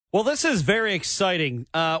Well, this is very exciting.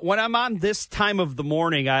 When I'm on this time of the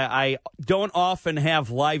morning, I don't often have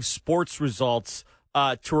live sports results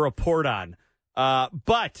to report on.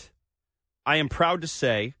 But I am proud to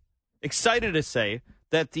say, excited to say,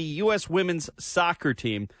 that the U.S. women's soccer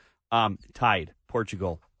team tied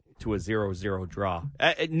Portugal to a 0-0 draw.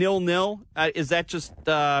 0-0.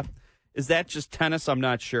 Is that just tennis? I'm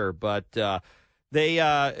not sure, but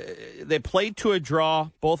they played to a draw.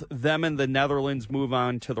 Both them and the Netherlands move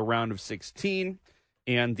on to the round of 16,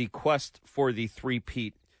 and the quest for the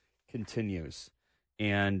three-peat continues.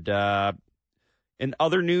 And in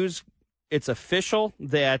other news, it's official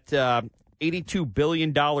that $82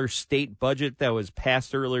 billion state budget that was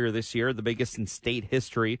passed earlier this year, the biggest in state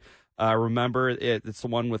history. Remember, it's the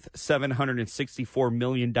one with $764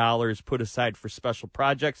 million put aside for special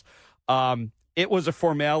projects. It was a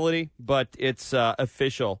formality, but it's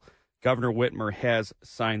official. Governor Whitmer has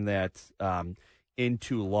signed that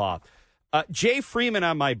into law. Jay Freeman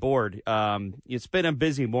on my board. It's been a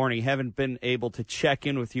busy morning. Haven't been able to check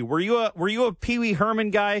in with you. Were you a Wee Herman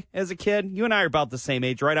guy as a kid? You and I are about the same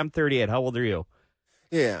age, right? I'm 38. How old are you?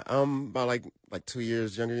 Yeah, about like 2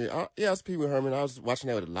 years younger. I was Wee Herman. I was watching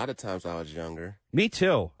that a lot of times when I was younger. Me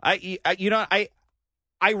too. I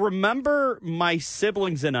remember my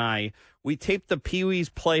siblings and we taped the Pee-wee's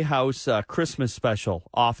Playhouse Christmas special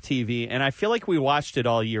off TV, and I feel like we watched it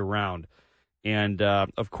all year round. And,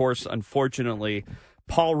 of course, unfortunately,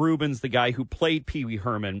 Paul Rubens, the guy who played Pee-wee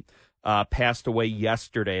Herman, passed away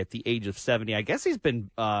yesterday at the age of 70. I guess he's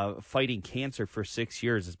been fighting cancer for 6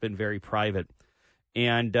 years. It's been very private.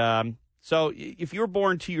 And so if you were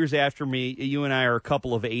born 2 years after me, you and I are a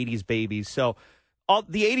couple of 80s babies. So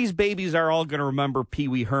the 80s babies are all going to remember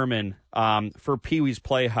Pee-wee Herman for Pee-wee's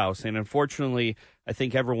Playhouse. And unfortunately, I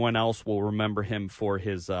think everyone else will remember him for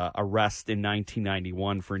his arrest in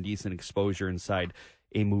 1991 for indecent exposure inside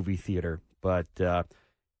a movie theater. But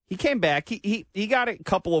he came back. He got a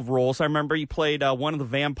couple of roles. I remember he played one of the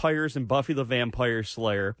vampires in Buffy the Vampire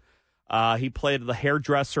Slayer. He played the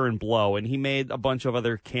hairdresser in Blow, and he made a bunch of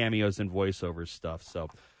other cameos and voiceover stuff.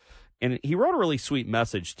 And he wrote a really sweet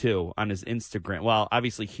message, too, on his Instagram. Well,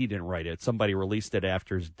 obviously, he didn't write it. Somebody released it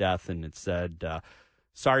after his death, and it said,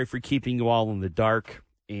 sorry for keeping you all in the dark,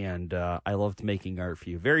 and I loved making art for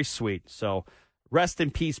you. Very sweet. So rest in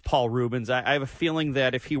peace, Paul Rubens. I have a feeling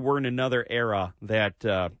that if he were in another era,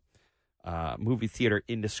 that movie theater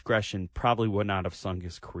indiscretion probably would not have sung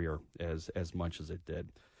his career as much as it did.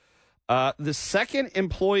 The second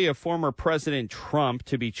employee of former President Trump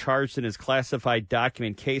to be charged in his classified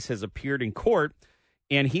document case has appeared in court,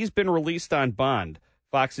 and he's been released on bond.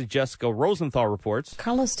 Fox's Jessica Rosenthal reports.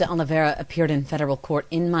 Carlos de Oliveira appeared in federal court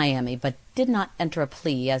in Miami, but did not enter a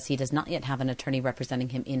plea as he does not yet have an attorney representing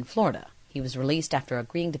him in Florida. He was released after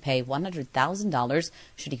agreeing to pay $100,000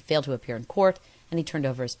 should he fail to appear in court, and he turned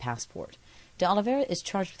over his passport. De Oliveira is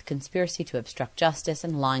charged with conspiracy to obstruct justice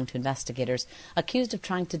and lying to investigators, accused of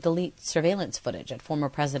trying to delete surveillance footage at former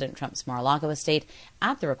President Trump's Mar-a-Lago estate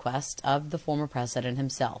at the request of the former president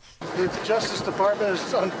himself. The Justice Department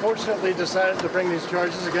has unfortunately decided to bring these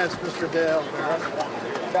charges against Mr. De Oliveira.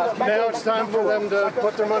 Now it's time for them to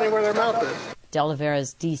put their money where their mouth is. De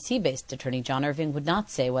Oliveira's D.C.-based attorney John Irving would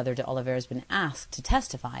not say whether De Oliveira has been asked to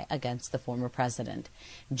testify against the former president.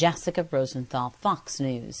 Jessica Rosenthal, Fox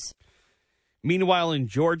News. Meanwhile, in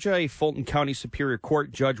Georgia, a Fulton County Superior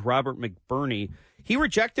Court Judge Robert McBurney, he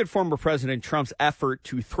rejected former President Trump's effort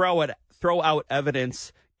to throw out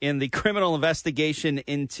evidence in the criminal investigation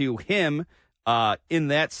into him in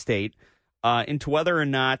that state, into whether or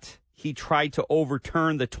not he tried to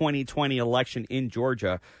overturn the 2020 election in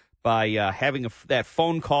Georgia by having that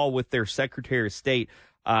phone call with their Secretary of State,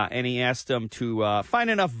 and he asked them to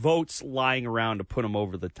find enough votes lying around to put him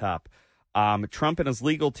over the top. Trump and his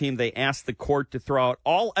legal team, they asked the court to throw out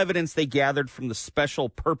all evidence they gathered from the special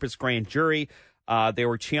purpose grand jury. They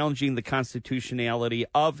were challenging the constitutionality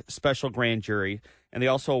of special grand jury, and they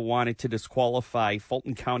also wanted to disqualify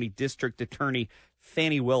Fulton County District Attorney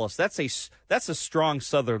Fani Willis. That's a strong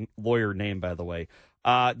Southern lawyer name, by the way.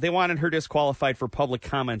 They wanted her disqualified for public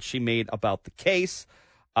comments she made about the case.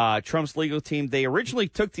 Trump's legal team, they originally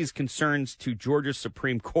took these concerns to Georgia's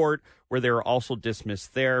Supreme Court, where they were also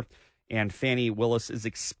dismissed there. And Fani Willis is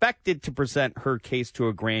expected to present her case to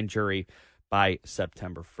a grand jury by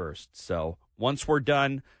September 1st. So once we're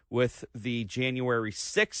done with the January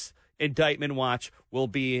 6th indictment watch, we'll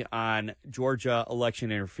be on Georgia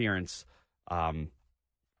election interference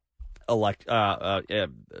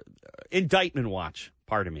indictment watch.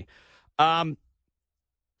 Pardon me.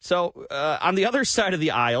 So on the other side of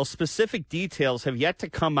the aisle, specific details have yet to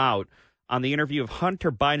come out on the interview of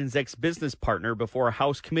Hunter Biden's ex-business partner before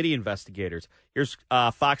House committee investigators. Here's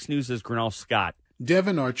Fox News' Grinnell Scott.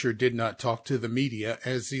 Devon Archer did not talk to the media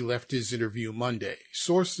as he left his interview Monday.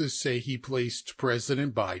 Sources say he placed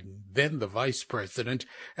President Biden, then the vice president,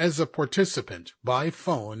 as a participant by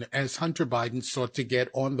phone as Hunter Biden sought to get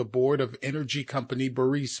on the board of energy company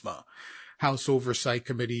Burisma. House Oversight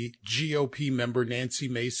Committee GOP member Nancy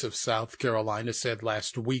Mace of South Carolina said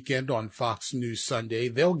last weekend on Fox News Sunday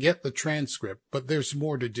they'll get the transcript, but there's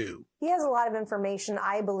more to do. He has a lot of information,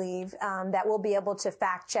 I believe, that we'll be able to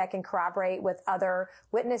fact check and corroborate with other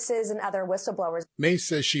witnesses and other whistleblowers. Mace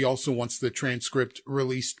says she also wants the transcript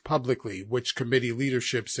released publicly, which committee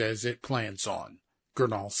leadership says it plans on.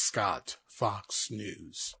 Gernal Scott, Fox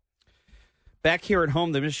News. Back here at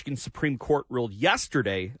home, the Michigan Supreme Court ruled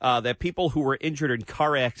yesterday that people who were injured in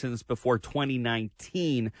car accidents before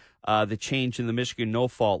 2019, the change in the Michigan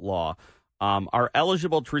no-fault law, are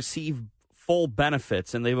eligible to receive full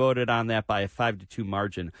benefits, and they voted on that by a 5-2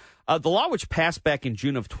 margin. The law, which passed back in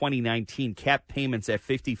June of 2019, capped payments at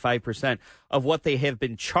 55% of what they have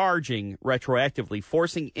been charging retroactively,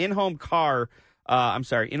 forcing in-home care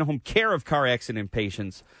of car accident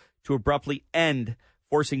patients to abruptly end,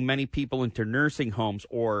 forcing many people into nursing homes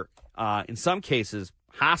or, in some cases,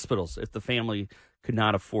 hospitals if the family could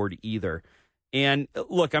not afford either. And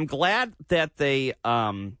look, I'm glad that they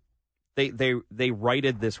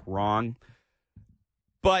righted this wrong,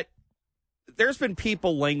 but there's been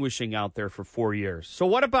people languishing out there for 4 years. So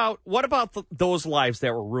what about those lives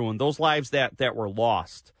that were ruined, those lives that were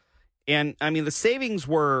lost? And I mean, the savings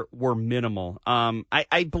were minimal.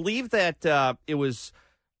 I believe that it was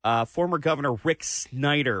former Governor Rick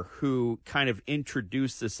Snyder who kind of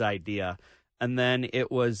introduced this idea, and then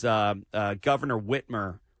it was Governor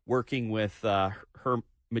Whitmer working with her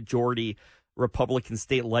majority Republican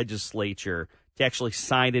state legislature to actually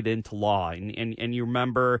sign it into law. And you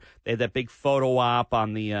remember they had that big photo op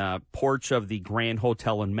on the porch of the Grand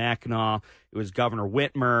Hotel in Mackinac. It was Governor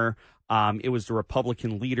Whitmer. It was the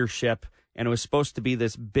Republican leadership, and it was supposed to be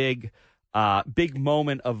this big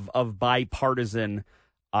moment of bipartisan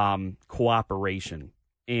cooperation.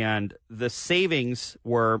 And the savings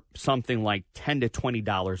were something like $10 to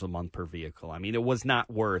 $20 a month per vehicle. I mean, it was not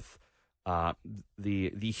worth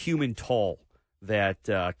the human toll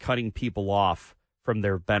that cutting people off from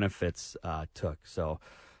their benefits took. So,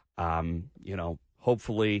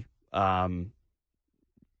 hopefully,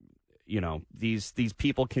 these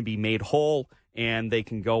people can be made whole and they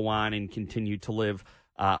can go on and continue to live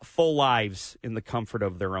full lives in the comfort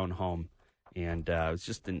of their own home. And it was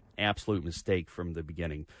just an absolute mistake from the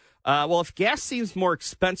beginning. Well, if gas seems more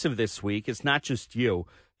expensive this week, it's not just you.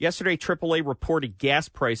 Yesterday, AAA reported gas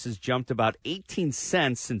prices jumped about 18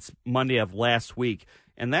 cents since Monday of last week,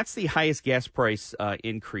 and that's the highest gas price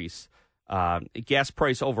increase, gas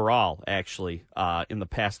price overall, actually, in the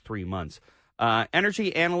past 3 months.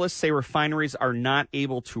 Energy analysts say refineries are not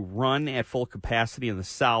able to run at full capacity in the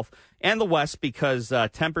South and the West because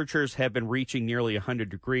temperatures have been reaching nearly 100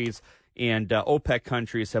 degrees. And OPEC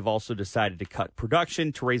countries have also decided to cut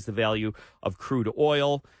production to raise the value of crude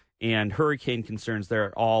oil, and hurricane concerns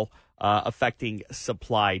they're all affecting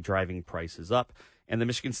supply, driving prices up. And the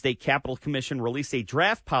Michigan State Capitol Commission released a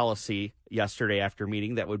draft policy yesterday after a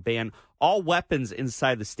meeting that would ban all weapons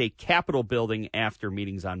inside the state Capitol building after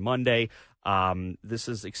meetings on Monday. This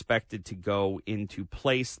is expected to go into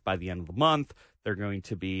place by the end of the month. They're going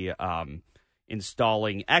to be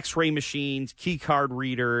installing X-ray machines, key card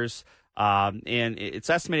readers, and it's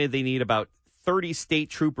estimated they need about 30 state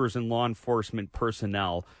troopers and law enforcement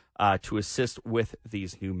personnel to assist with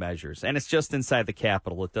these new measures. And it's just inside the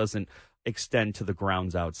Capitol. It doesn't extend to the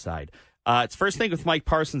grounds outside. It's First Thing with Mike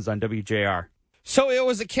Parsons on WJR. So it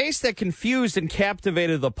was a case that confused and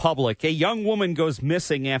captivated the public. A young woman goes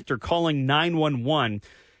missing after calling 911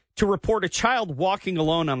 to report a child walking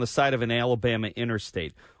alone on the side of an Alabama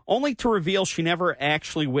interstate, only to reveal she never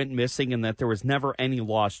actually went missing and that there was never any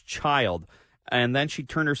lost child. And then she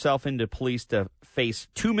turned herself into police to face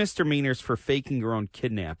 2 misdemeanors for faking her own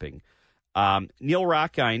kidnapping. Neil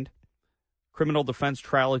Rockind, criminal defense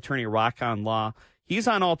trial attorney at Rockon Law, he's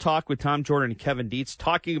on All Talk with Tom Jordan and Kevin Dietz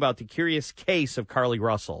talking about the curious case of Carly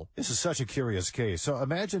Russell. This is such a curious case. So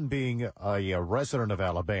imagine being a resident of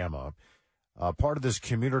Alabama, part of this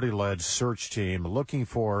community-led search team looking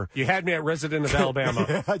for... You had me at resident of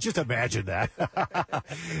Alabama. Just imagine that.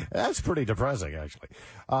 That's pretty depressing, actually.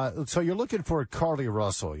 So you're looking for Carly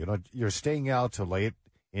Russell. You know, you're staying out till late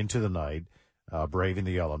into the night, braving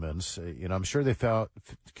the elements. I'm sure they felt,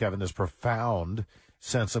 Kevin, this profound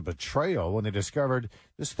sense of betrayal when they discovered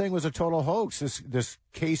this thing was a total hoax. This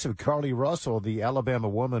case of Carly Russell, the Alabama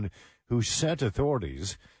woman who sent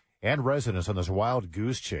authorities and residents on this wild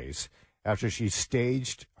goose chase after she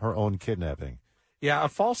staged her own kidnapping. Yeah, a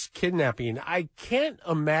false kidnapping. I can't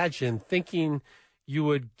imagine thinking you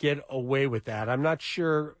would get away with that. I'm not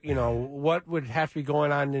sure, what would have to be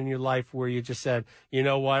going on in your life where you just said, you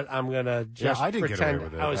know what, I'm going to just I didn't pretend get away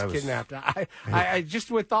with it. I was kidnapped. I just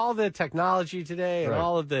with all the technology today and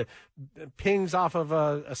all of the pings off of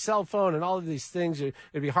a cell phone and all of these things, it'd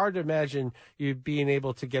be hard to imagine you being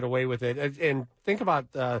able to get away with it. And think about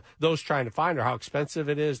those trying to find her, how expensive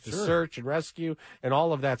it is to search and rescue and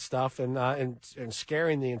all of that stuff, and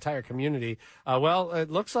scaring the entire community. Well, it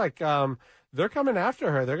looks like they're coming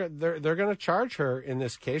after her. They're going to charge her in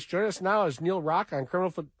this case. Join us now is Neil Rockon,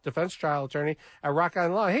 criminal defense trial attorney at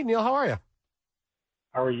Rockon Law. Hey, Neil, how are you?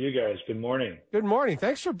 How are you guys? Good morning. Good morning.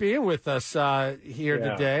 Thanks for being with us here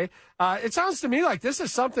today. It sounds to me like this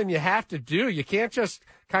is something you have to do. You can't just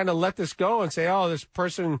kind of let this go and say, oh, this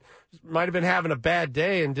person might have been having a bad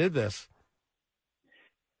day and did this.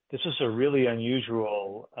 This is a really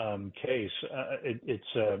unusual case.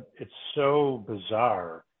 It's so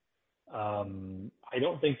bizarre. I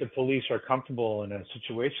don't think the police are comfortable in a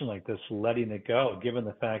situation like this letting it go, given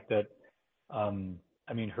the fact that,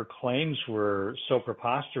 her claims were so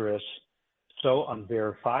preposterous, so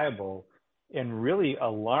unverifiable, and really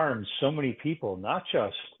alarmed so many people, not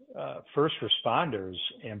just first responders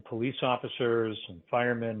and police officers and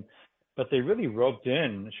firemen, but they really roped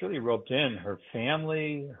in her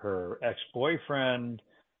family, her ex-boyfriend,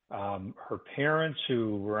 her parents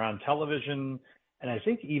who were on television, and I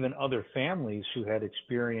think even other families who had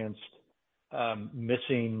experienced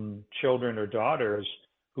missing children or daughters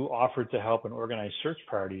who offered to help and organize search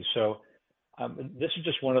parties. So this is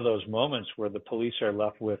just one of those moments where the police are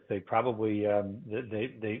left with, they probably,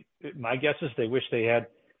 my guess is they wish they had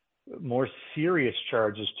more serious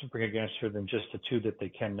charges to bring against her than just the two that they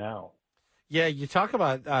can now. Yeah, you talk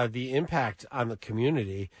about the impact on the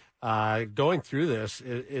community. Going through this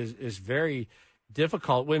is very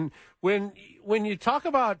difficult. When you talk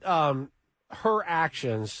about her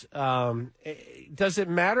actions, does it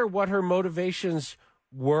matter what her motivations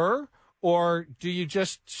were, or do you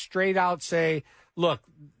just straight out say, look,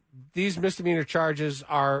 these misdemeanor charges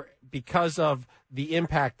are because of the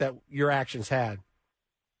impact that your actions had?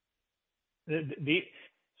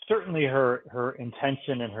 Certainly her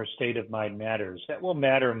intention and her state of mind matters. That will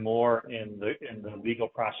matter more in the legal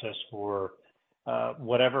process for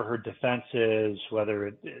whatever her defense is, whether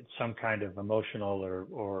it's some kind of emotional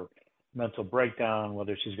or mental breakdown,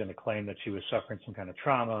 whether she's going to claim that she was suffering some kind of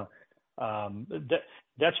trauma.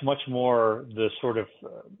 That's much more the sort of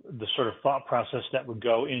thought process that would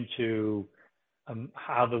go into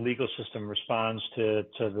how the legal system responds to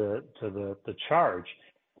the charge.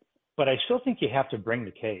 But I still think you have to bring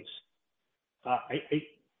the case.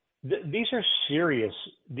 These are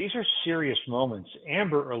serious moments.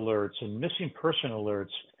 Amber Alerts and missing person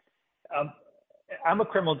alerts. I'm a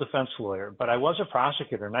criminal defense lawyer, but I was a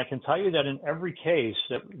prosecutor, and I can tell you that in every case,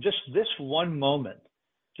 that just this one moment,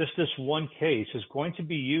 just this one case is going to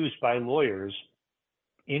be used by lawyers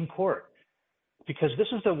in court, because this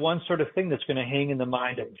is the one sort of thing that's going to hang in the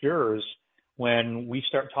mind of jurors when we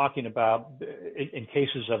start talking about in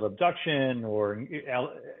cases of abduction or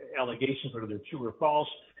allegations, whether they're true or false.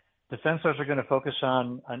 Defense lawyers are going to focus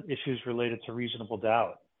on issues related to reasonable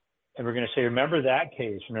doubt. And we're going to say, remember that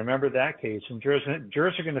case, and remember that case. And jurors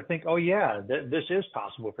are going to think, oh, yeah, this is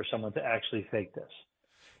possible for someone to actually fake this.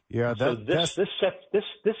 Yeah, this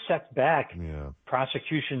sets back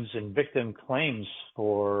prosecutions and victim claims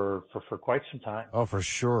for quite some time. Oh, for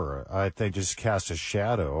sure. I think just cast a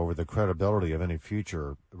shadow over the credibility of any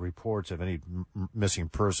future reports of any missing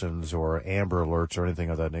persons or Amber Alerts or anything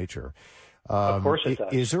of that nature. Of course it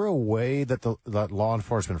does. Is there a way that that law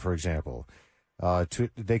enforcement, for example,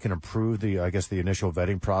 they can improve the initial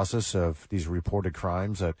vetting process of these reported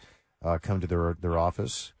crimes that come to their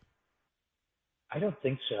office? I don't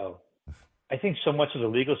think so. I think so much of the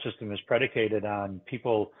legal system is predicated on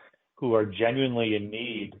people who are genuinely in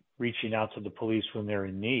need reaching out to the police when they're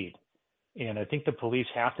in need. And I think the police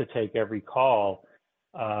have to take every call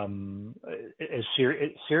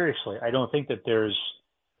seriously. I don't think that there's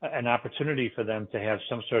an opportunity for them to have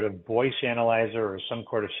some sort of voice analyzer or some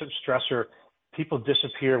sort of stressor. People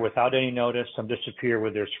disappear without any notice. Some disappear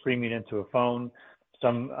where they're screaming into a phone.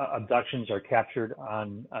 Some abductions are captured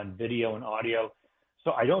on video and audio.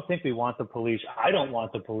 So I don't think we want the police. I don't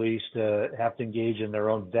want the police to have to engage in their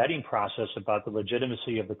own vetting process about the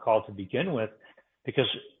legitimacy of the call to begin with, because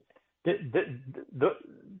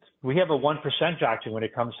we have a 1% doctrine when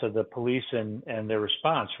it comes to the police and their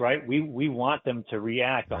response, right? We want them to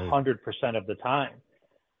react 100% of the time.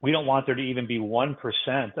 We don't want there to even be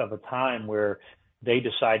 1% of a time where they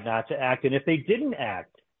decide not to act. And if they didn't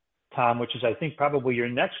act, Tom, which is I think probably your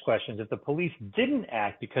next question, if the police didn't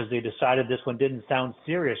act because they decided this one didn't sound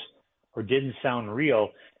serious or didn't sound real,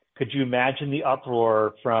 could you imagine the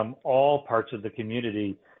uproar from all parts of the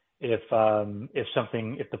community if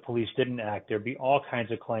the police didn't act? There'd be all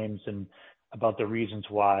kinds of claims and about the reasons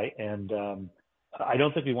why. And I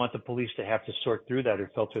don't think we want the police to have to sort through that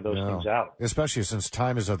or filter those things out. Especially since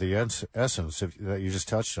time is of the essence that you just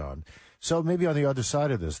touched on. So maybe on the other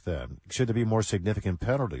side of this then, should there be more significant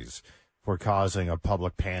penalties for causing a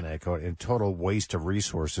public panic or in total waste of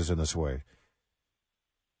resources in this way?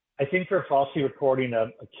 I think for falsely reporting a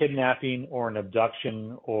kidnapping or an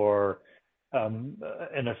abduction or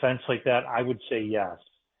an offense like that, I would say yes.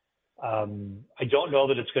 I don't know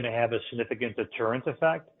that it's going to have a significant deterrent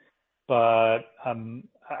effect, but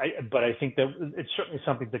I think that it's certainly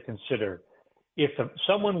something to consider. If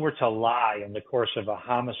someone were to lie in the course of a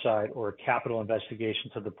homicide or a capital investigation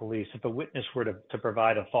to the police, if a witness were to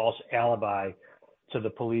provide a false alibi to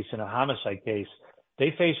the police in a homicide case,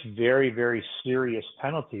 they face very, very serious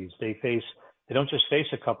penalties. They don't just face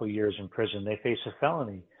a couple of years in prison, they face a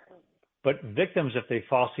felony. But victims, if they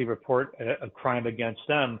falsely report a crime against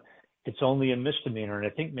them, it's only a misdemeanor. And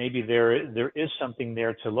I think maybe there is something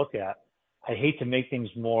there to look at. I hate to make things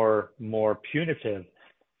more punitive,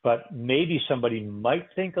 but maybe somebody might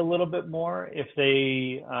think a little bit more if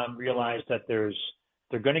they realize that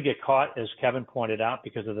they're going to get caught, as Kevin pointed out,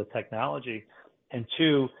 because of the technology. And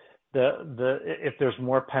two, if there's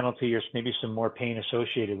more penalty or maybe some more pain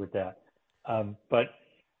associated with that. But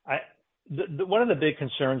one of the big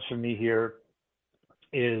concerns for me here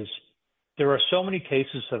is there are so many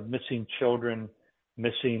cases of missing children,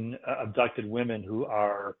 missing abducted women who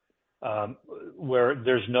are where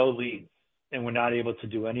there's no lead and we're not able to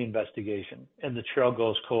do any investigation, and the trail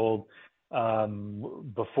goes cold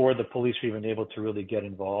before the police are even able to really get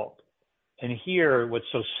involved. And here, what's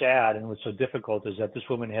so sad and what's so difficult is that this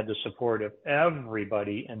woman had the support of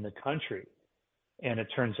everybody in the country. And it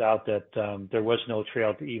turns out that there was no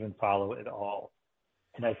trail to even follow at all.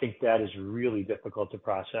 And I think that is really difficult to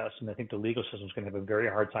process. And I think the legal system is going to have a very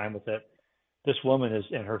hard time with it. This woman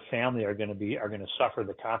and her family are going to suffer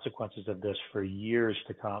the consequences of this for years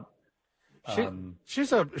to come.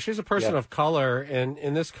 She's a person of color, and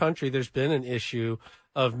in this country, there's been an issue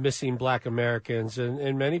of missing Black Americans,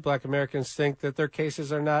 and many Black Americans think that their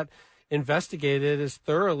cases are not investigated as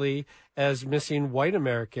thoroughly as missing white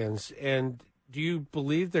Americans. And do you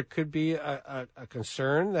believe there could be a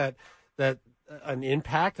concern that an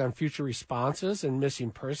impact on future responses in missing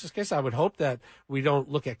persons case? I would hope that we don't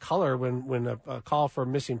look at color when a call for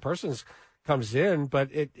missing persons comes in, but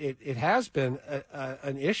it has been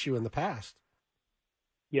an issue in the past.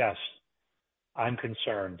 Yes, I'm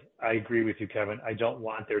concerned. I agree with you, Kevin. I don't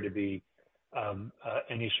want there to be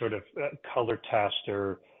any sort of color test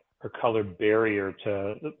or color barrier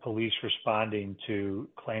to the police responding to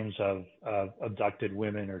claims of abducted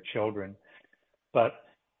women or children. But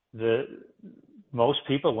most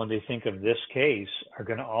people, when they think of this case, are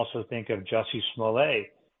going to also think of Jussie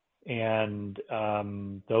Smollett. And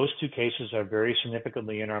those two cases are very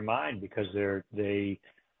significantly in our mind because they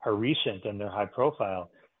are recent and they're high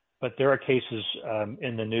profile. But there are cases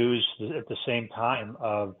in the news at the same time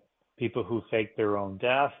of people who faked their own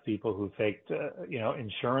death, people who faked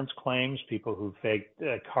insurance claims, people who faked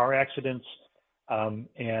car accidents,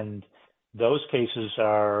 and those cases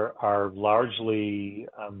are largely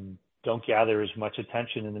don't gather as much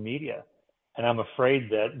attention in the media. And I'm afraid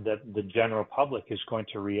that the general public is going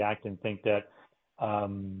to react and think that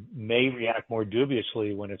may react more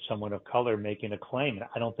dubiously when it's someone of color making a claim.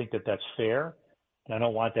 I don't think that that's fair, and I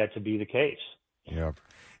don't want that to be the case. Yeah.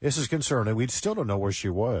 This is concerning. We still don't know where she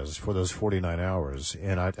was for those 49 hours.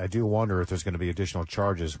 And I do wonder if there's going to be additional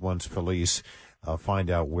charges once police find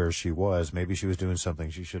out where she was. Maybe she was doing something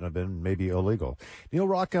she shouldn't have been, maybe illegal. Neil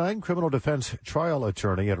Rockine, criminal defense trial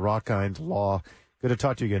attorney at Rockine Law. Good to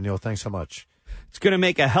talk to you again, Neil. Thanks so much. It's going to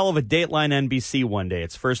make a hell of a Dateline NBC one day.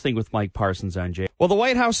 It's First Thing with Mike Parsons on Jay. Well, the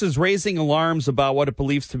White House is raising alarms about what it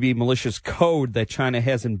believes to be malicious code that China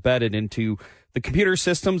has embedded into the computer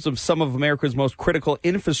systems of some of America's most critical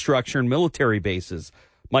infrastructure and military bases.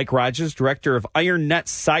 Mike Rogers, director of IronNet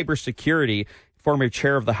Cybersecurity, former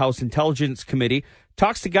chair of the House Intelligence Committee,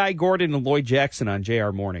 talks to Guy Gordon and Lloyd Jackson on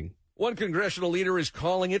JR Morning. One congressional leader is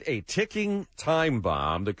calling it a ticking time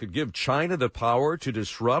bomb that could give China the power to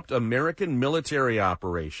disrupt American military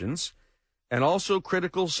operations and also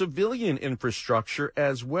critical civilian infrastructure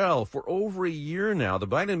as well. For over a year now, the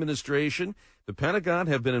Biden administration, the Pentagon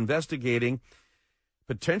have been investigating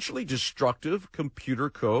potentially destructive computer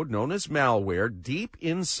code known as malware deep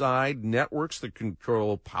inside networks that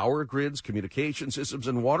control power grids, communication systems,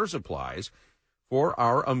 and water supplies for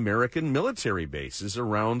our American military bases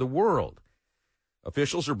around the world.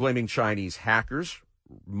 Officials are blaming Chinese hackers,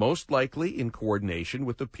 most likely in coordination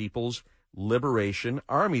with the People's Liberation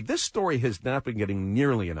Army. This story has not been getting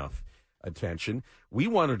nearly enough attention. We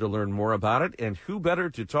wanted to learn more about it, and who better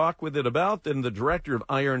to talk with it about than the director of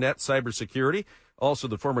IronNet Cybersecurity, also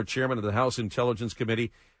the former chairman of the House Intelligence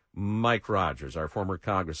Committee, Mike Rogers, our former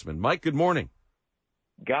congressman. Mike, good morning.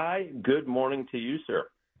 Guy, good morning to you, sir.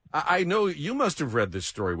 I know you must have read this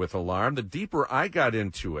story with alarm. The deeper I got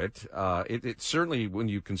into it, it certainly, when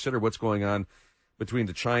you consider what's going on between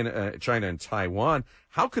China and Taiwan,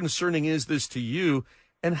 how concerning is this to you?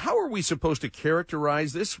 And how are we supposed to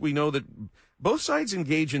characterize this? We know that both sides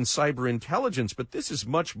engage in cyber intelligence, but this is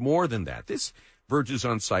much more than that. This verges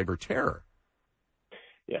on cyber terror.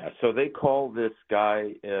 Yeah, so they call this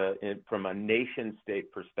guy, from a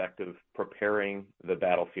nation-state perspective, preparing the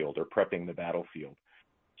battlefield or prepping the battlefield.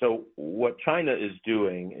 So what China is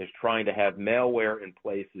doing is trying to have malware in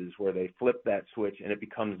places where they flip that switch and it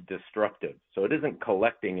becomes destructive. So it isn't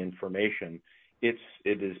collecting information. It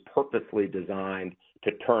is purposely designed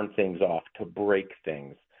to turn things off, to break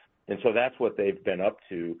things. And so that's what they've been up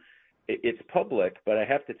to. It's public, but I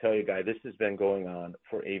have to tell you, Guy, this has been going on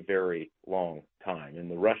for a very long time. And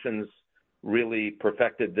the Russians really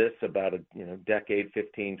perfected this about a decade,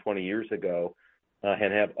 15, 20 years ago,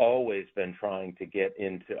 and have always been trying to get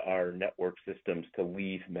into our network systems to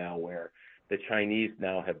leave malware. The Chinese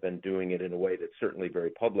now have been doing it in a way that's certainly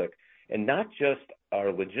very public, and not just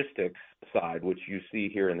our logistics side, which you see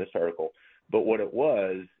here in this article, but what it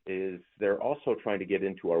was is they're also trying to get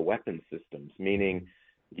into our weapon systems, meaning,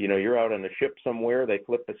 you're out on a ship somewhere, they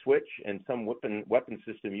flip a switch, and some weapon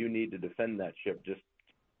system you need to defend that ship just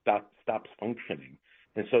stops functioning.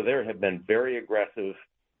 And so there have been very aggressive,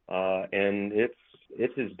 and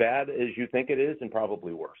it's as bad as you think it is and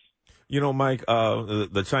probably worse. Mike,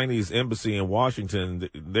 the Chinese embassy in Washington,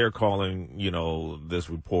 they're calling, this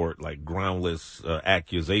report like groundless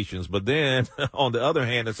accusations. But then on the other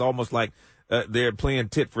hand, it's almost like they're playing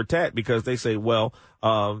tit for tat because they say, well,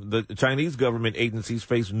 the Chinese government agencies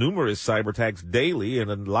face numerous cyber attacks daily,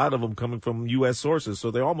 and a lot of them coming from U.S. sources.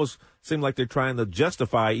 So they almost seem like they're trying to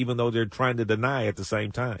justify, even though they're trying to deny at the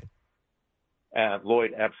same time.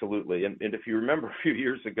 Lloyd, absolutely. And if you remember a few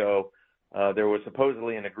years ago, there was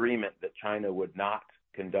supposedly an agreement that China would not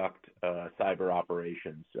conduct cyber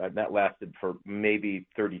operations. That lasted for maybe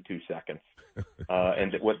 32 seconds.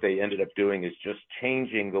 And what they ended up doing is just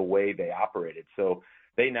changing the way they operated. So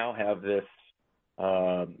they now have this,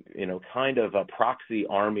 kind of a proxy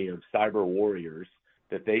army of cyber warriors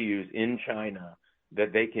that they use in China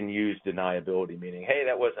that they can use deniability, meaning, hey,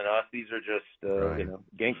 that wasn't us. These are just,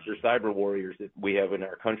 gangster cyber warriors that we have in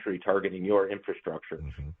our country targeting your infrastructure.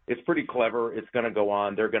 Mm-hmm. It's pretty clever. It's going to go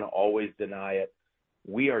on. They're going to always deny it.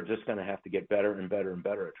 We are just going to have to get better and better and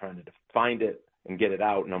better at trying to find it and get it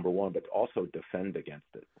out, number one, but also defend against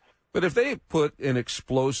it. But if they put an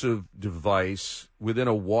explosive device within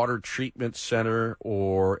a water treatment center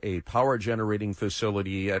or a power generating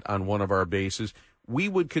facility on one of our bases, we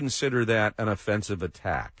would consider that an offensive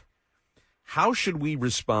attack. How should we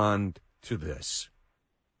respond to this?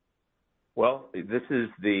 Well, this is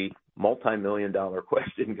the multi-million-dollar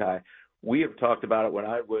question, Guy. We have talked about it when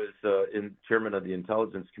I was chairman of the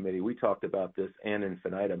Intelligence Committee. We talked about this ad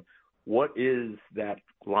infinitum. What is that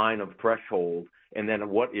line of threshold, and then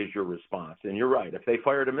what is your response? And you're right. If they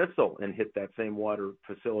fired a missile and hit that same water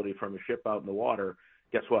facility from a ship out in the water,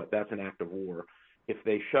 guess what? That's an act of war. If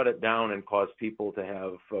they shut it down and cause people to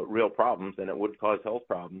have real problems, then it would cause health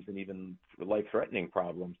problems and even life-threatening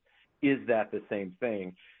problems. Is that the same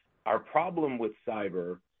thing? Our problem with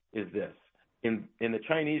cyber is this. In the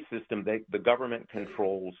Chinese system, the government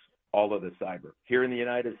controls all of the cyber. Here in the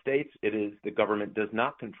United States, it is the government does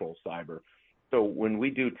not control cyber. So when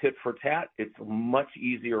we do tit for tat, it's much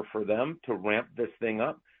easier for them to ramp this thing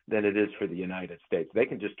up than it is for the United States. They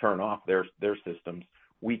can just turn off their systems.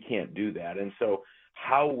 We can't do that. And so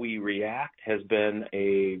how we react has been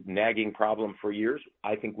a nagging problem for years.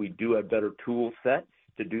 I think we do have better tool sets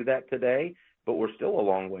to do that today, but we're still a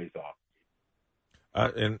long ways off.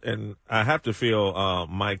 And I have to feel,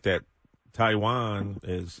 Mike, that Taiwan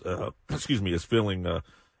is feeling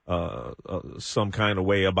some kind of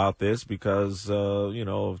way about this because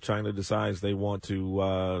if China decides they want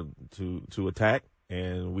to attack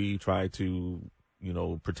and we try to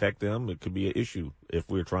protect them, it could be an issue if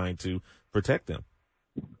we're trying to protect them.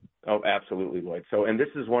 Oh, absolutely, Lloyd. So, and this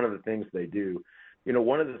is one of the things they do.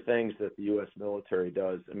 One of the things that the U.S. military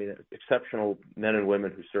does, exceptional men and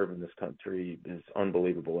women who serve in this country is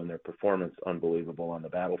unbelievable, and their performance unbelievable on the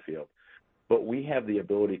battlefield. But we have the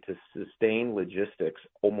ability to sustain logistics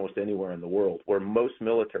almost anywhere in the world, where most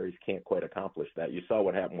militaries can't quite accomplish that. You saw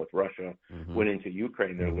what happened with Russia, went into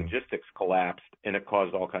Ukraine. Their logistics collapsed, and it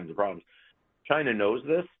caused all kinds of problems. China knows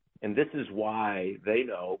this, and this is why they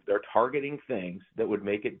know they're targeting things that would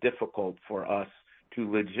make it difficult for us to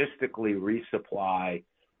logistically resupply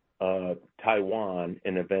Taiwan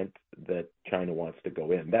in event that China wants to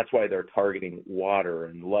go in. That's why they're targeting water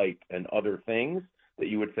and light and other things that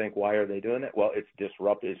you would think, why are they doing it? Well, it's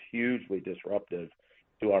disruptive, it's hugely disruptive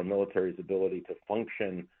to our military's ability to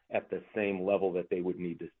function at the same level that they would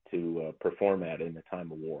need to perform at in a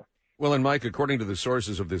time of war. Well, and Mike, according to the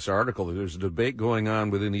sources of this article, there's a debate going on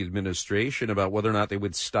within the administration about whether or not they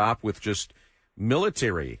would stop with just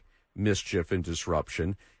military mischief and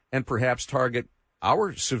disruption and perhaps target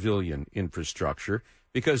our civilian infrastructure,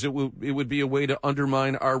 because it would be a way to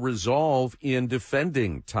undermine our resolve in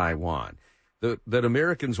defending Taiwan. That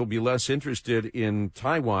Americans will be less interested in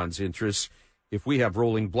Taiwan's interests if we have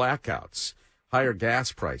rolling blackouts, higher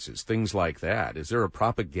gas prices, things like that. Is there a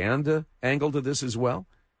propaganda angle to this as well?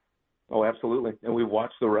 Oh, absolutely. And we've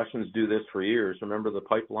watched the Russians do this for years. Remember the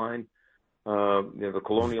pipeline, the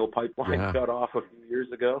colonial pipeline shut off a few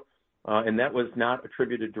years ago? And that was not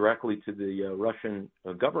attributed directly to the Russian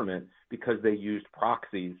government, because they used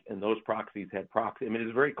proxies, and those proxies had proxies.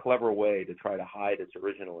 It's a very clever way to try to hide its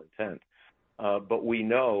original intent. But we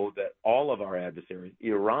know that all of our adversaries,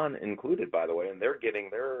 Iran included, by the way, and they're getting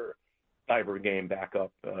their cyber game back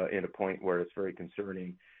up in a point where it's very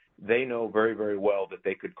concerning. They know very, very well that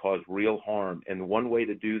they could cause real harm. And one way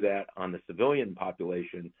to do that on the civilian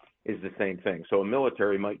population is the same thing. So a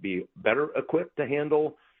military might be better equipped to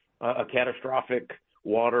handle a catastrophic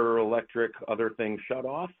water, electric, other things shut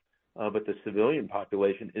off, but the civilian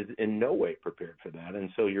population is in no way prepared for that.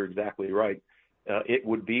 And so you're exactly right. It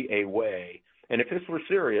would be a way. And if this were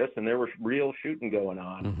serious and there was real shooting going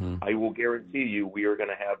on, I will guarantee you we are going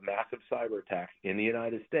to have massive cyber attacks in the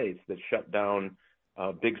United States that shut down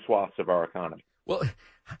big swaths of our economy. Well,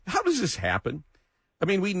 how does this happen?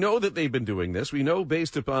 We know that they've been doing this. We know,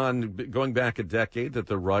 based upon going back a decade, that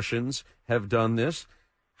the Russians have done this.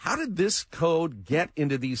 How did this code get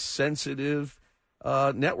into these sensitive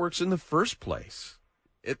networks in the first place?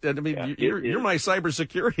 You're my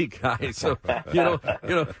cybersecurity guy, so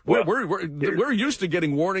we're used to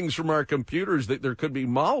getting warnings from our computers that there could be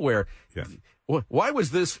malware. Yeah. Why was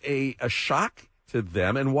this a shock to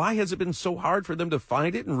them, and why has it been so hard for them to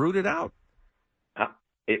find it and root it out?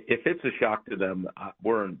 If it's a shock to them,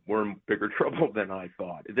 we're in bigger trouble than I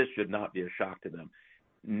thought. This should not be a shock to them.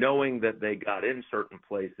 Knowing that they got in certain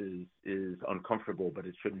places is uncomfortable, but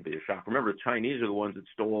it shouldn't be a shock. Remember, the Chinese are the ones that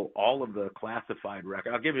stole all of the classified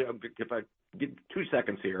records. If I get 2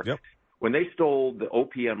 seconds here. Yep. When they stole the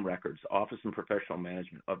OPM records, Office and Professional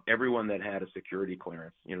Management, of everyone that had a security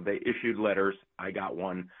clearance, they issued letters. I got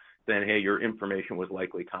one. Then, hey, your information was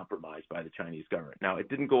likely compromised by the Chinese government. Now, it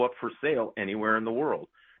didn't go up for sale anywhere in the world.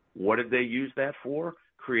 What did they use that for?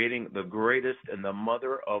 Creating the greatest and the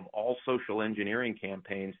mother of all social engineering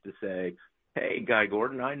campaigns to say, hey, Guy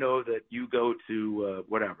Gordon, I know that you go to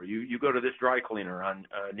you go to this dry cleaner on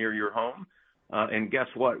near your home, and guess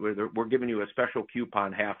what? We're giving you a special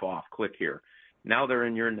coupon half off. Click here. Now they're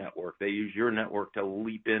in your network. They use your network to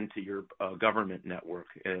leap into your government network.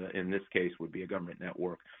 In this case, would be a government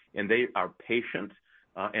network, and they are patient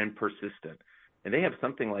and persistent. And they have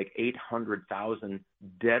something like 800,000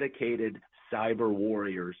 dedicated cyber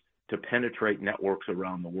warriors to penetrate networks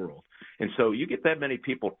around the world. And so you get that many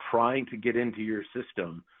people trying to get into your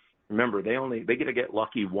system. Remember, they get to get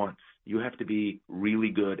lucky once. You have to be really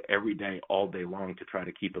good every day, all day long, to try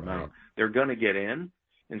to keep them out. They're going to get in.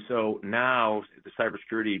 And so now the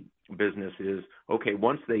cybersecurity business is, okay,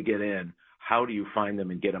 once they get in, how do you find them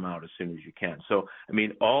and get them out as soon as you can? So,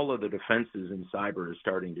 all of the defenses in cyber is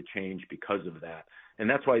starting to change because of that. And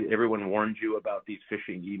that's why everyone warned you about these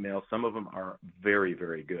phishing emails. Some of them are very,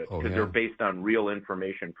 very good because they're based on real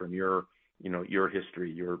information from your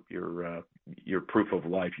history, your proof of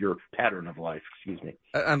life, your pattern of life, excuse me.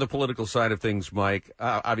 On the political side of things, Mike,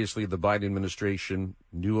 obviously the Biden administration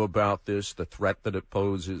knew about this, the threat that it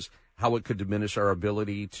poses, how it could diminish our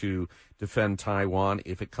ability to defend Taiwan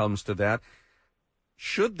if it comes to that.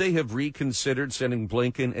 Should they have reconsidered sending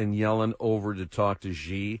Blinken and Yellen over to talk to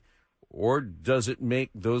Xi, or does it make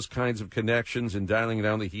those kinds of connections and dialing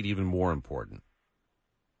down the heat even more important?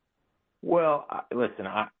 Well, listen,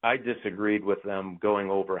 I disagreed with them going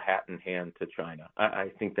over hat in hand to China.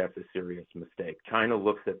 I think that's a serious mistake. China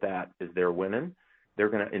looks at that as they're winning. they're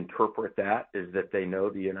going to interpret that as that they know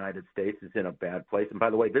the United States is in a bad place. And by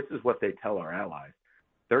the way, this is what they tell our allies.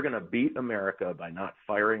 They're going to beat America by not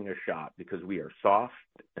firing a shot because we are soft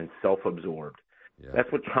and self-absorbed. Yeah.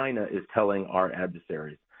 That's what China is telling our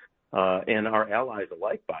adversaries and our allies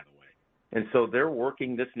alike, by the way. And so they're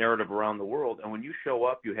working this narrative around the world. And when you show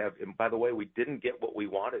up, you have, and by the way, we didn't get what we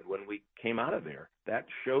wanted when we came out of there. That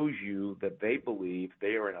shows you that they believe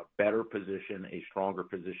they are in a better position, a stronger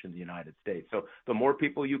position than the United States. So the more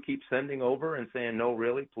people you keep sending over and saying, no,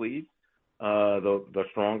 really, please, the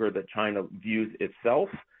stronger that China views itself,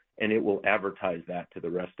 and it will advertise that to the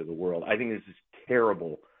rest of the world. I think this is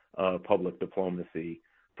terrible public diplomacy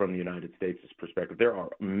from the United States' perspective. There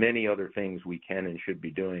are many other things we can and should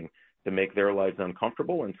be doing to make their lives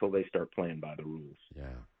uncomfortable until they start playing by the rules. Yeah.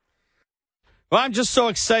 Well, I'm just so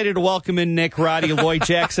excited to welcome in Nick, Roddy, Lloyd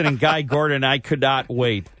Jackson, and Guy Gordon. I could not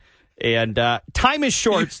wait. And time is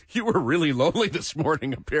short. You were really lonely this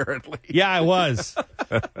morning, apparently. Yeah, I was.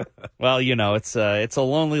 Well, you know, it's a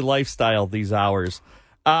lonely lifestyle these hours.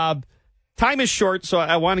 Time is short, so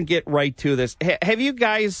I want to get right to this. Have you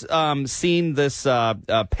guys seen this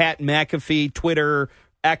Pat McAfee Twitter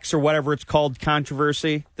X or whatever it's called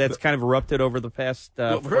controversy that's kind of erupted over the past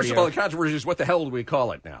well, first of all, the controversy is what the hell do we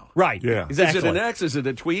call it now? Right. Yeah. Exactly. Is it an X? Is it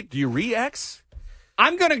a tweet? Do you re-X?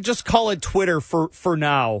 I'm going to just call it Twitter for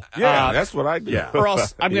now. Yeah, that's what I do. Yeah. Or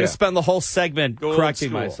else I'm going to spend the whole segment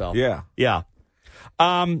correcting myself. Yeah. Yeah.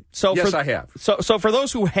 So yes, I have. So for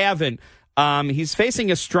those who haven't, he's facing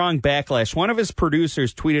a strong backlash. One of his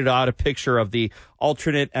producers tweeted out a picture of the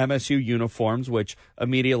alternate MSU uniforms, which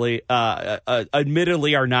admittedly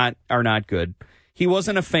are not good. He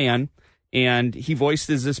wasn't a fan, and he voiced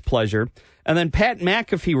his displeasure. And then Pat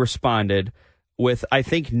McAfee responded with, I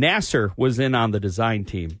think Nassar was in on the design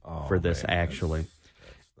team for this, man, actually.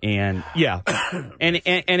 And yeah, and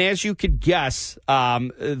as you could guess,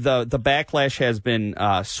 the backlash has been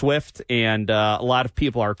swift, and a lot of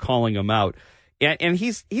people are calling him out, and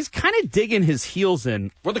he's kind of digging his heels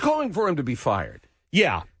in. Well, they're calling for him to be fired.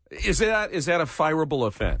 Yeah, is that a fireable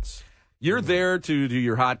offense? You're there to do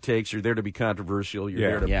your hot takes. You're there to be controversial. You're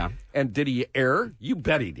there to, yeah. And did he err? You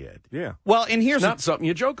bet he did. Yeah. Well, and here's not something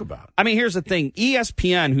you joke about. I mean, here's the thing: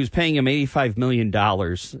 ESPN, who's paying him $85 million,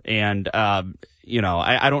 and you know,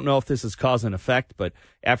 I don't know if this is cause and effect, but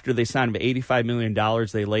after they signed him $85 million,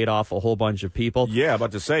 they laid off a whole bunch of people. Yeah,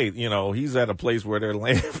 about to say, you know, he's at a place where they're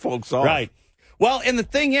laying folks off. Right. Well, and the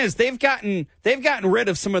thing is, they've gotten rid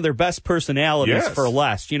of some of their best personalities for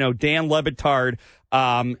less. You know, Dan Le Batard,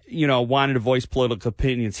 you know, wanted to voice political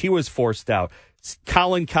opinions. He was forced out.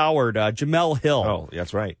 Colin Cowherd, Jamel Hill. Oh,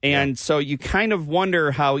 that's right. And so you kind of wonder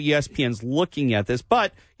how ESPN's looking at this.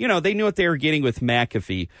 But, you know, they knew what they were getting with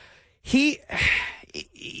McAfee. He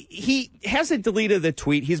hasn't deleted the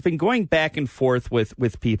tweet. He's been going back and forth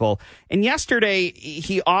with people. And yesterday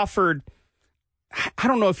he offered, I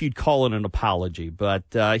don't know if you'd call it an apology, but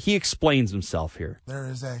he explains himself here. There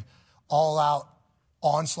is a all-out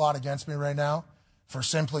onslaught against me right now for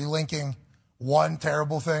simply linking one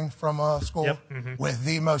terrible thing from a school with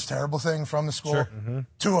the most terrible thing from the school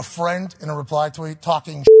to a friend in a reply tweet,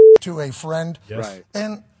 talking to a friend. Yes. Right.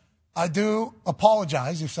 And I do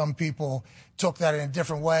apologize if some people took that in a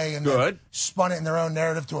different way and then spun it in their own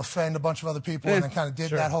narrative to offend a bunch of other people and then kind of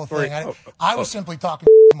did that whole thing. I was simply talking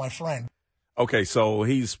to my friend. Okay, so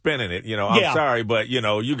he's spinning it. You know, I'm sorry, but, you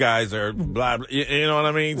know, you guys are blah, blah, you know what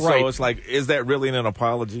I mean? Right. So it's like, is that really an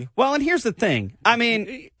apology? Well, and here's the thing. I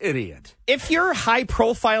mean, idiot. If you're high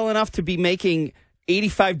profile enough to be making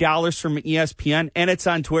 $85 from ESPN and it's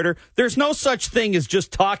on Twitter, there's no such thing as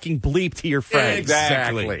just talking bleep to your friends.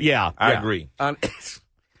 Exactly. Yeah. I agree.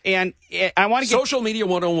 And I want to get social media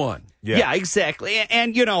 101. Yeah, exactly.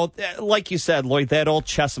 And, you know, like you said, Lloyd, that old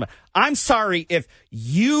chestnut. I'm sorry if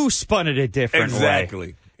you spun it a different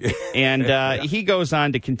way. And he goes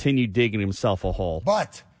on to continue digging himself a hole.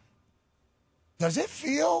 But does it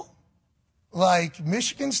feel like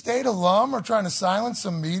Michigan State alum are trying to silence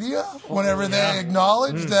some media whenever they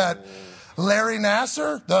acknowledge that Larry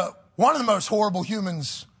Nassar, one of the most horrible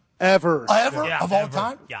humans ever of all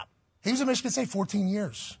time? Yeah. He was at Michigan State 14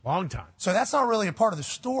 years. Long time. So that's not really a part of the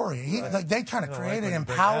story. Like, they kind of created,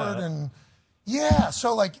 empowered, and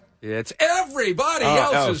so like. It's everybody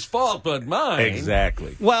else's fault but mine.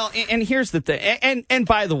 Exactly. Well, and here's the thing. And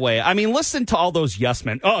by the way, I mean, listen to all those yes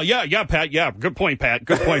men. Oh, yeah, Pat. Yeah, good point, Pat.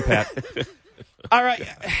 Good point, Pat. All right.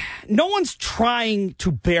 No one's trying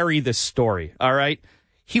to bury this story, all right?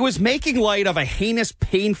 He was making light of a heinous,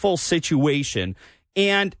 painful situation.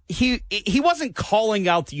 And he wasn't calling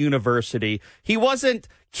out the university. He wasn't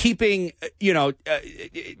keeping,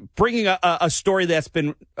 bringing a story that's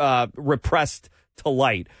been repressed to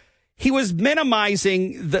light. He was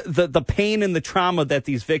minimizing the pain and the trauma that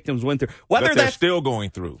these victims went through. Whether they're still going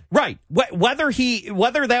through. Right.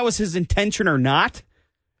 Whether that was his intention or not,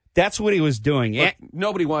 that's what he was doing. Look,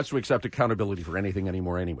 nobody wants to accept accountability for anything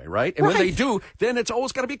anymore anyway, right? And when they do, then it's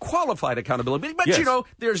always got to be qualified accountability. But, you know,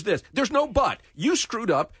 there's this. There's no but. You screwed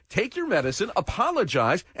up. Take your medicine,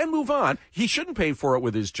 apologize, and move on. He shouldn't pay for it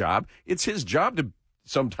with his job. It's his job to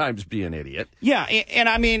sometimes be an idiot. Yeah, and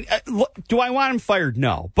I mean, do I want him fired?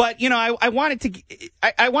 No, but you know, I wanted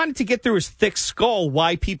to get through his thick skull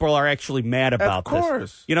why people are actually mad about this. Of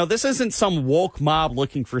course, you know, this isn't some woke mob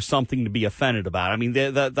looking for something to be offended about. I mean,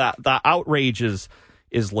 the outrage is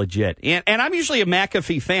legit, and I'm usually a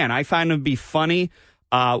McAfee fan. I find him to be funny.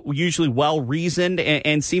 Usually well-reasoned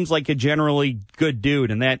and seems like a generally good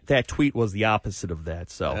dude. And that tweet was the opposite of that.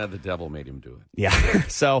 So the devil made him do it. Yeah.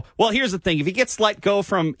 So, well, here's the thing. If he gets let go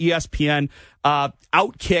from ESPN,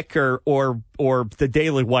 Outkick or the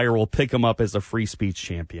Daily Wire will pick him up as a free speech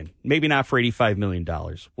champion. Maybe not for $85 million.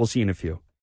 We'll see in a few.